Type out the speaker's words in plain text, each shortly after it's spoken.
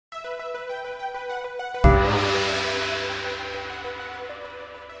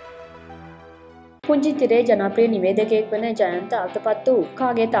පුංචි තිරේ ජනප්‍රිය නිවේදකයෙක් වන ජයන්ත අතපත්තු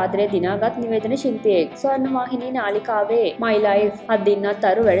කාගේ ආදරය දිනාගත් නිවේදන ශිල්පියෙක්. ස්වර්ණවාහිනී නාලිකාවේ My Life 7 දිනක්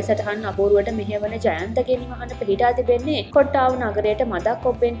තරු වැඩසටහන් අපූර්වට මෙහෙවන ජයන්තගේ නිවහන පිහිටා තිබෙන්නේ කොට්ටාව නගරයට මදක්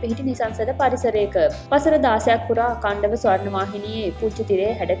ඔබ්බෙන් පිහිටි නිසංසද පරිසරයක. වසර 16ක් පුරා අඛණ්ඩව ස්වර්ණවාහිනියේ පුංචි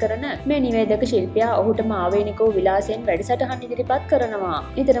තිරේ හැඩ කරන මේ නිවේදක ශිල්පියා ඔහුටම ආවේනික වූ විලාසයෙන් වැඩසටහන් ඉදිරිපත් කරනවා.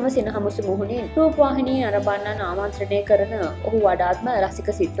 නිතරම සිනහමුසු මුහුණින් රූපවාහිනිය නරඹන්නන් ආමන්ත්‍රණය කරන ඔහු වඩාත්ම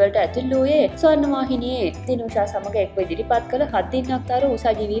රසික සිත්වලට ඇතුල් වූයේ ස්වර්ණවාහිනියේ දිනුෂා සමග එක්ව ඉදිරිපත් කළ 7 දිනක් තරු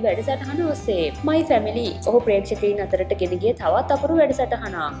සජීවී වැඩසටහන ඔස්සේ. My Family ඔහු ප්‍රේක්ෂකයින් අතරට ගෙන ගිය තවත් අපූර්ව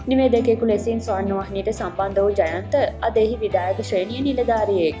වැඩසටහනක්. නිවේදකයෙකු ලෙසින් ස්වර්ණවාහිනියට සම්බන්ධ වූ ජයන්ත අද එහි විදායක ශ්‍රේණියේ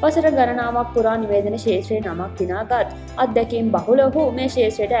නිලධාරියෙක්. වසර ගණනාවක් පුරා නිවේදන ශාස්ත්‍රයේ නමක් දිනාගත් අත්දැකීම් බහුල වූ මේ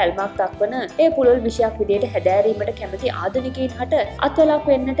ශාස්ත්‍රයට ඇල්මක් දක්වන ඒ පුළුල් විෂයක් විදියට හැදෑරීමට කැමති ආධුනිකයින් හට අත්වලක්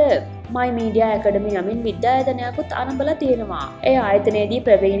වෙන්නට My Media Academy නමින් විද්‍යායතනයකුත් ආරම්භලා තියෙනවා. ඒ ආයතනයේදී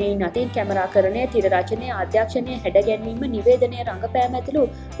ප්‍රවීණයින් අතින් කැමරාකරණය, තිර රචනය, අධ්‍යක්ෂණය, හැඩගැන්වීම, නිවේදනය, රංගපෑම ඇතුළු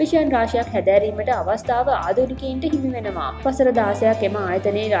විෂයන් රාශියක් හැදෑරීමට අවස්ථාව ආධුනිකයින්ට හිමි වෙනවා. වසර 16ක් එම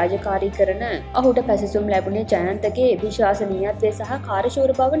ආයතනයේ රාජකාරී කරන ඔහුට පැසසුම් ලැබුණේ ජයන්තගේ විශ්වසනීයත්වය සහ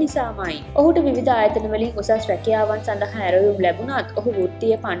කාර්යශූර බව නිසාමයි. ඔහුට විවිධ ආයතන වලින් උසස් රැකියාවන් සඳහා ඇරයුම් ලැබුණත් ඔහු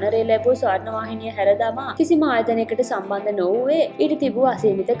වෘත්තීය පන්නරේ ලැබූ ස්වර්ණවාහිනිය හැරදමා කිසිම ආයතනයකට සම්බන්ධ නොවූයේ ඊට තිබූ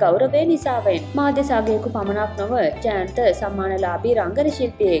අසීමිත ගෞරවය නිසාවෙන්. මාධ්‍යසාගයකු පමණක් නොව ජයන්ත සම්මානලාභී රංගන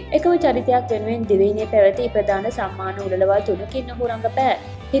ශිල්පියෙක්. එකම චරිතයක් වෙනුවෙන් දිවයිනේ පැවති ප්‍රධාන සම්මාන උළෙලවල් 3කින් ඔහු රංගපෑ.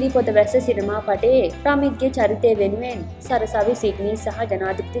 හිරිපොත වැස්ස සිනමා පටයේ රාමිත්ගේ චරිතය වෙනුවෙන් සරසවි සිග්නී සහ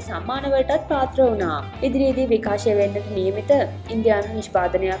ජනාධිපති සම්මානවලටත් පාත්‍ර වුණා. ඉදිරියේදී විකාශය වෙන්නට නියමිත ඉන්දියානු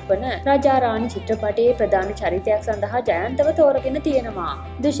නිෂ්පාදනයක් වන රාජාරාණි චිත්‍රපටයේ ප්‍රධාන චරිතයක් සඳහා ජයන්තව තෝරගෙන තියෙනවා.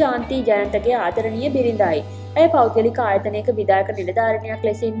 දුෂාන්ති ජයන්තගේ ආදරණීය බිරිඳයි. ඇය පෞද්ගලික ආයතනයක විධායක නිලධාරිණියක්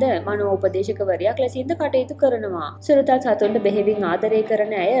ලෙසින්ද මනෝපදේශකවරියක් ලෙසින්ද කටයුතු කරනවා. සුරතල් සතුන්ට බෙහෙවින් ආදරය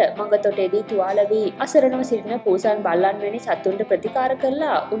කරන ඇය මඟතොටේදී තුවාල වී අසරණව සිටින පූසන් බල්ලන් වැනි සතුන්ට ප්‍රතිකාර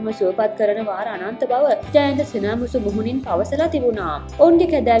කරලා උන්ව සුවපත් කරන වාර අනන්ත බව ජයන්ත සිනහමුසු මුහුණින් පවසලා තිබුණා. ඔවුන්ගේ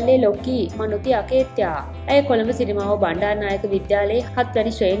කැදැල්ලේ ලොක්කී මනුති අකේත්‍යා. ඇය කොළඹ සිරිමාව බණ්ඩාරනායක විද්‍යාලයේ 7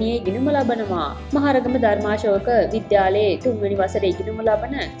 වැනි ශ්‍රේණියේ ඉගෙනුම ලබනවා. මහරගම ධර්මාශෝක විද්‍යාලයේ 3 වැනි වසරේ ඉගෙනුම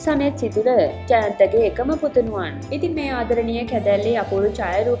ලබන සනෙත් සිතුල ජයන්තගේ එකම පුතුණුවන්. ඉතින් මේ ආදරණීය කැදැල්ලේ අපූර්ව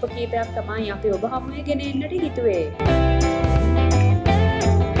ඡායාරූප කීපයක් තමයි අපි ඔබ හමුවේ ගෙන එන්නට හිතුවේ.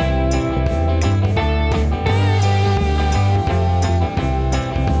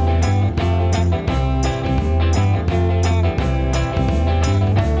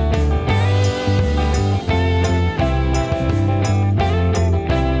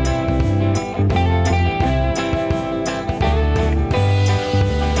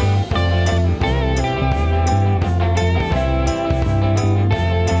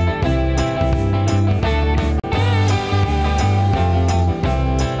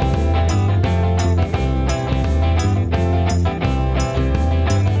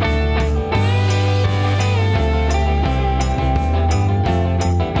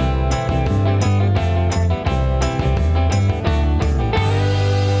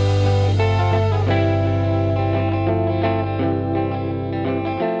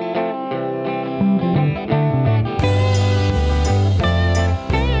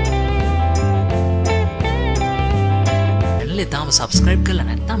 තාම සබස්ක්‍රයිබ් කරලා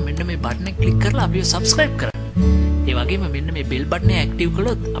නැත්නම් මෙන්න මේ බටන් එක ක්ලික් කරලා අපිව සබස්ක්‍රයිබ් කරන්න. ඒ වගේම මෙන්න මේ බෙල් බටන් එක ඇක්ටිව්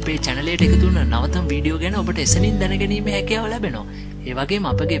කළොත් අපේ channel එකට එකතු වෙන නවතම වීඩියෝ ගැන ඔබට එසනින් දැනගැනීමේ හැකියාව ලැබෙනවා. ඒ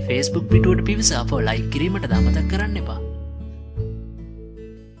වගේම අපගේ Facebook පිටුවට පිවිස අපව like කිරීමට අමතක කරන්න එපා.